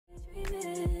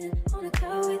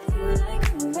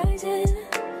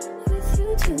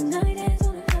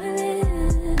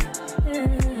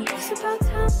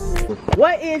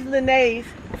What is Lene's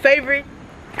favorite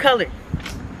color?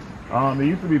 It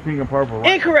used to be pink and purple,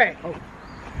 right? Incorrect. Oh.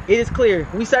 It is clear.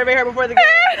 We surveyed her before the game.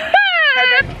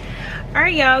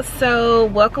 Alright y'all, so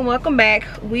welcome back.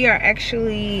 We are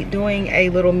actually doing a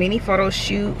little mini photo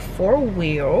shoot for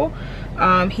Will.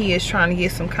 He is trying to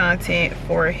get some content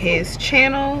for his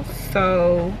channel,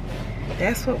 so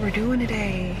that's what we're doing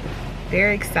today.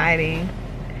 Very exciting.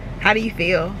 How do you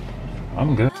feel?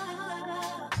 I'm good.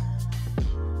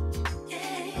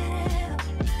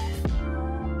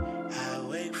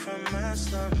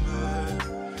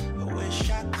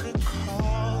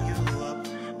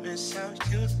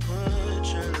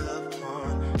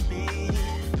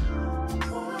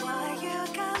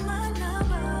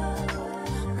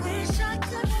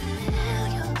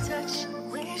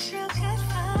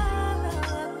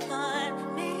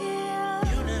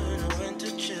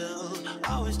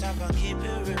 Keep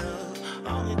it real,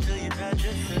 only till you've had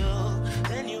your fill.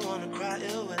 Then you wanna cry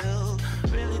ill will.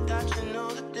 Really thought you know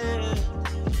the deal.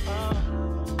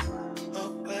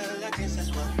 Oh well, I guess that's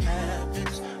what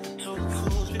happens. Two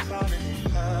fools be falling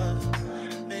in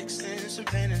love, mixing some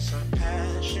pain and some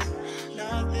passion.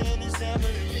 Nothing is ever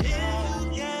enough. If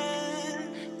you can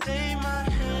take my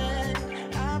hand,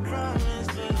 I promise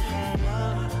we'll fall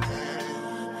love again,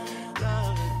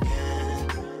 love again.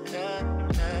 Yeah.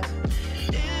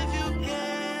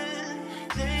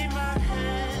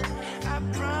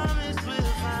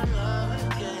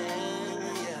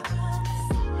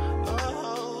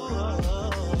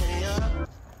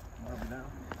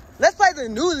 Let's play the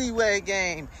Newlywed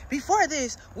game. Before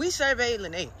this, we surveyed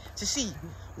Lene to see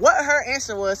what her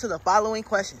answer was to the following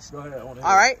questions. Go ahead. All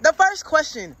right. The first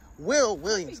question, Will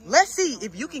Williams. Let's see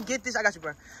if you can get this. I got you,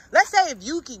 bro. Let's say if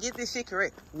you can get this shit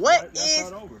correct. What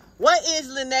is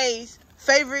Lene's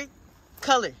favorite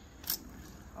color?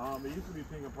 It used to be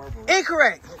pink and purple. Right?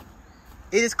 Incorrect.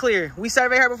 It is clear. We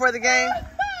surveyed her before the game.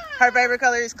 Her favorite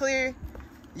color is clear.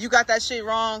 You got that shit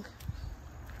wrong.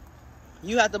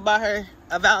 You have to buy her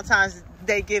a Valentine's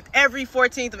Day gift every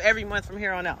 14th of every month from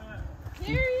here on out.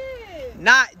 Period.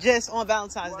 Not just on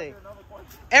Valentine's Day.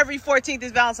 Every 14th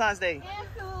is Valentine's Day.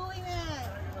 Absolutely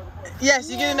not. Yes,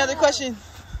 you get another question.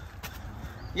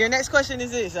 Your next question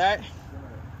is this, all right?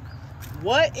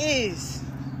 What is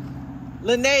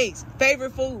Lene's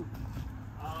favorite food?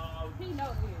 He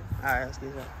knows this. All right, let's get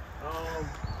it.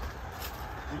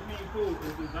 You mean food?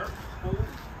 Is dessert food?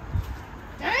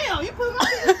 Damn, you put my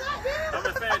shit I'm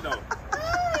just saying though.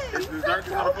 Is dessert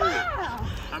not a food?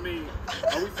 I mean,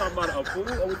 are we talking about a food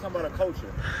or are we talking about a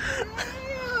culture?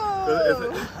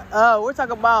 We're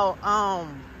talking about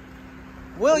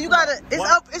Will, you gotta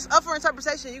it's up for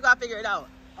interpretation. You gotta figure it out.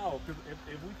 Oh, because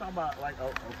if we talking about like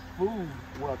a food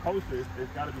or a culture,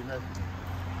 it's gotta be Mexican.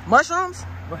 Mushrooms?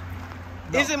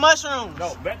 No. Is it mushrooms?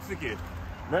 No, Mexican.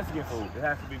 Mexican food. It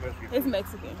has to be Mexican food. It's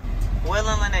Mexican. Will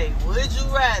and Lene, would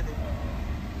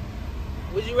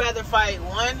you rather fight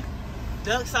one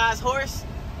duck-sized horse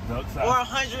or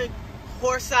 100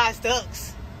 horse-sized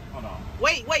ducks? Hold on.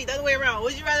 Wait, the other way around.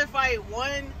 Would you rather fight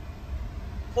one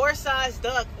horse-sized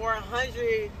duck or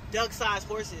 100 duck-sized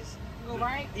horses? Go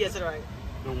right? Yes, to the right.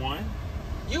 The one?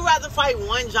 You rather fight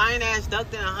one giant-ass duck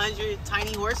than 100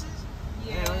 tiny horses?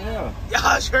 Yeah.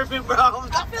 Y'all tripping, bro.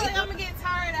 I feel like I'm gonna get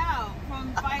tired out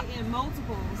from fighting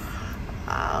multiples.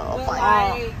 Oh, but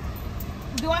like,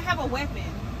 do I have a weapon?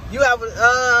 You have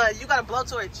you got a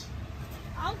blowtorch.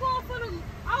 I'm going for the.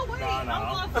 Oh wait, I'm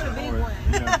going for the big one.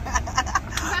 Yeah.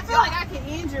 I feel like I can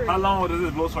injure. How long does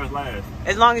this blowtorch last?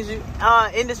 As long as you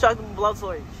indestructible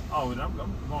blowtorch. Oh, I'm going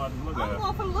to look at it. I'm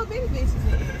going for the little bitty bitches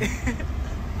then.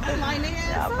 I'm like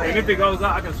that. And if it goes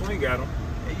out, I can swing at them.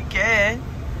 You can.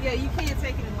 Yeah, you can't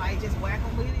take it and like just whack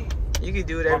them with it. You can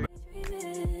do it every